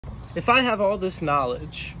if I have all this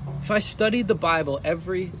knowledge, if I studied the Bible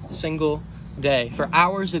every single day for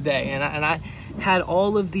hours a day, and I had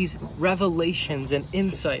all of these revelations and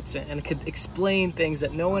insights and could explain things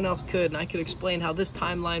that no one else could, and I could explain how this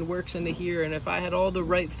timeline works into here, and if I had all the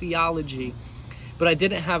right theology, but I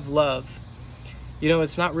didn't have love,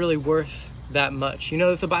 it's not really worth that much.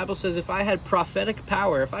 If the Bible says if I had prophetic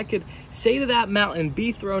power, if I could say to that mountain,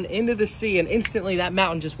 be thrown into the sea, and instantly that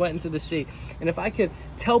mountain just went into the sea, and if I could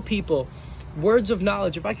tell people words of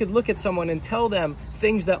knowledge, if I could look at someone and tell them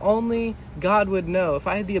things that only God would know, if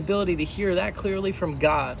I had the ability to hear that clearly from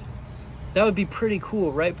God, that would be pretty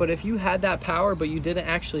cool, right? But if you had that power, but you didn't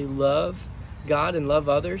actually love God and love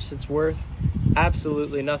others, it's worth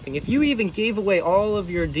absolutely nothing. If you even gave away all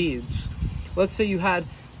of your deeds, let's say you had,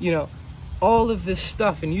 all of this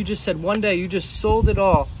stuff, and you just said one day you just sold it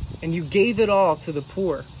all and you gave it all to the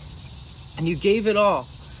poor and you gave it all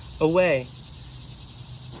away,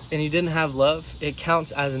 and you didn't have love, it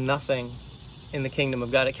counts as nothing in the kingdom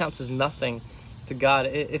of God. It counts as nothing to God.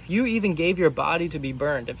 If you even gave your body to be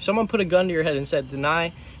burned, if someone put a gun to your head and said,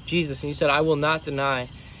 deny Jesus, and you said, I will not deny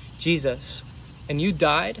Jesus, and you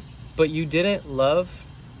died, but you didn't love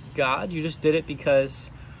God, you just did it because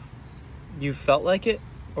you felt like it,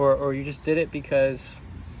 or you just did it because,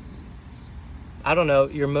 I don't know,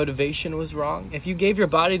 your motivation was wrong. If you gave your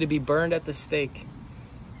body to be burned at the stake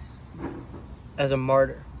as a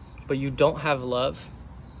martyr, but you don't have love,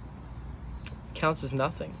 it counts as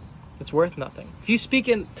nothing. It's worth nothing. If you speak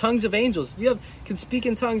in tongues of angels, if you can speak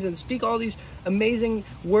in tongues and speak all these amazing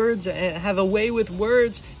words and have a way with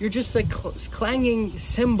words, you're just a clanging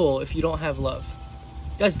cymbal if you don't have love.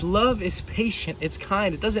 Guys, love is patient, it's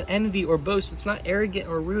kind, it doesn't envy or boast, it's not arrogant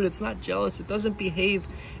or rude, it's not jealous, it doesn't behave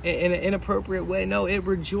in an inappropriate way. No, it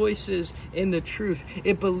rejoices in the truth,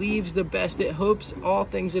 it believes the best, it hopes all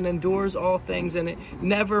things and endures all things, and it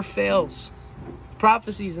never fails.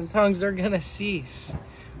 Prophecies and tongues, they're gonna cease,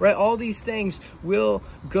 right? All these things will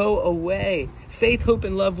go away. Faith, hope,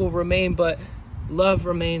 and love will remain, but love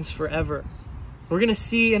remains forever. We're gonna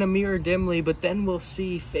see in a mirror dimly, but then we'll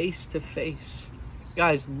see face to face.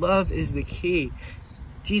 Guys, love is the key.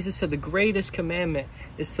 Jesus said the greatest commandment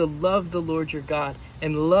is to love the Lord your God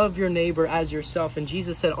and love your neighbor as yourself. And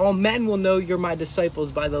Jesus said, all men will know you're my disciples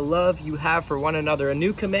by the love you have for one another. A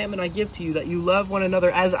new commandment I give to you, that you love one another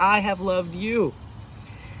as I have loved you.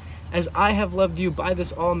 As I have loved you, by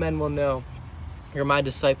this all men will know you're my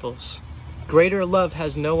disciples. Greater love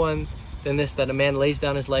has no one than this, that a man lays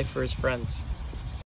down his life for his friends.